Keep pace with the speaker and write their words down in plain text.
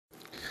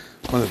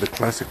One of the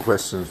classic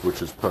questions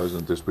which is posed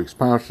in this week's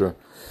parsha,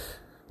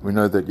 we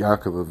know that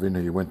Yaakov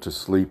Avinu, he went to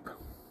sleep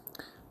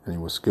and he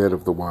was scared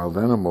of the wild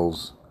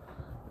animals,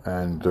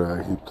 and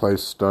he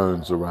placed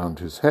stones around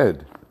his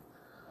head.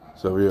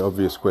 So the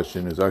obvious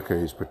question is, okay,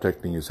 he's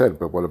protecting his head,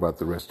 but what about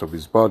the rest of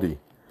his body?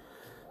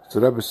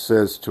 So Rebbe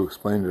says, to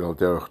explain it al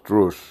derech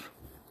drush,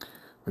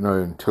 we know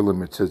in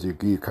Tillim it says,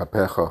 Yigi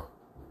kapecha,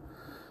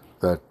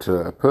 that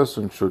a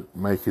person should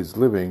make his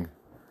living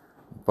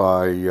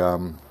by,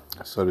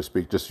 so to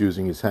speak, just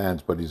using his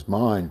hands, but his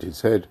mind,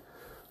 his head,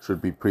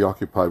 should be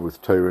preoccupied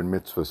with Torah and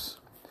mitzvahs.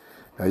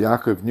 Now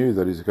Yaakov knew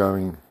that he's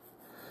going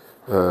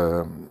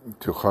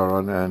to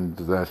Haran and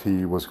that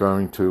he was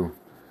going to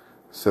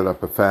set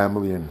up a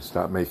family and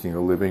start making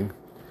a living,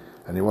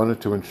 and he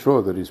wanted to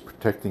ensure that he's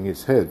protecting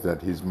his head,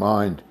 that his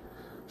mind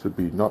should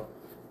be not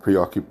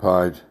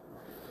preoccupied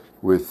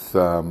with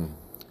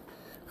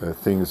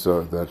things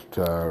that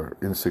are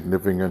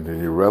insignificant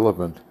and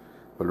irrelevant,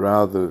 but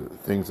rather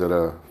things that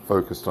are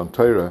focused on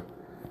Torah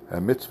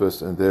and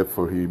mitzvahs, and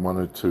therefore he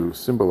wanted to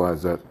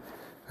symbolize that,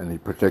 and he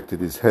protected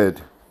his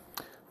head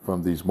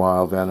from these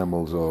wild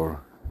animals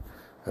or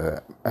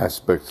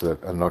aspects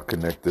that are not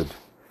connected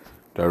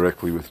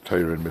directly with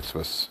Torah and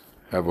mitzvahs.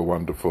 Have a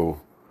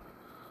wonderful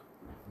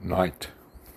night.